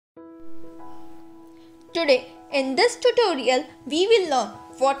Today in this tutorial we will learn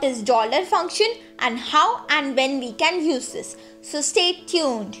what is dollar function and how and when we can use this. So stay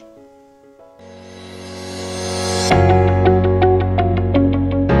tuned.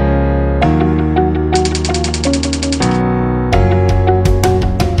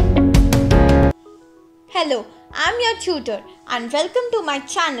 Hello, I'm your tutor and welcome to my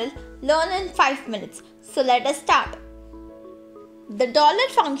channel Learn in 5 minutes. So let us start. The dollar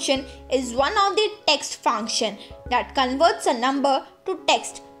function is one of the text function that converts a number to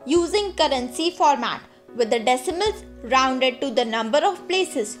text using currency format with the decimals rounded to the number of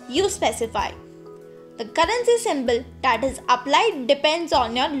places you specify. The currency symbol that is applied depends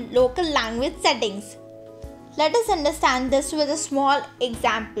on your local language settings. Let us understand this with a small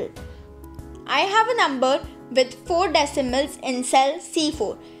example. I have a number with 4 decimals in cell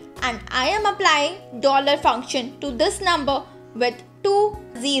C4 and I am applying dollar function to this number with 2,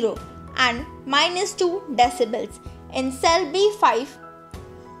 0 and -2 decibels in cell B5,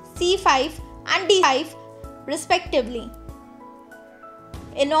 C5 and D5 respectively.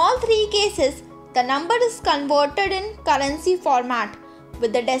 In all 3 cases, the number is converted in currency format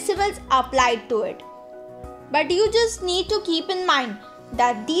with the decimals applied to it. But you just need to keep in mind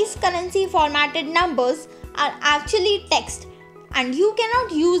that these currency formatted numbers are actually text and you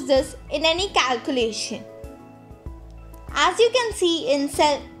cannot use this in any calculation. As you can see in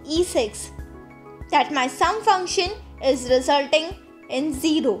cell E6 that my sum function is resulting in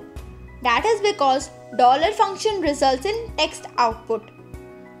 0. That is because dollar function results in text output.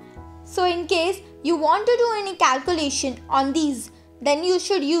 So in case you want to do any calculation on these, then you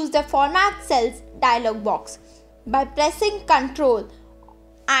should use the format cells dialog box by pressing Ctrl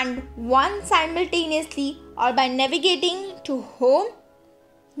and 1 simultaneously or by navigating to Home,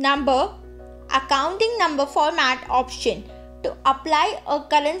 Number, Accounting Number Format option to apply a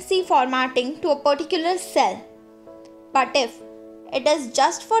currency formatting to a particular cell. But if it is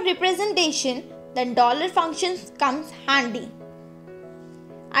just for representation, then dollar functions comes handy.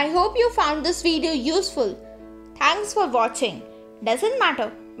 I hope you found this video useful. Thanks for watching. Doesn't matter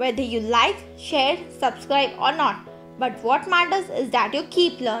whether you like, share, subscribe or not, but what matters is that you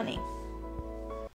keep learning.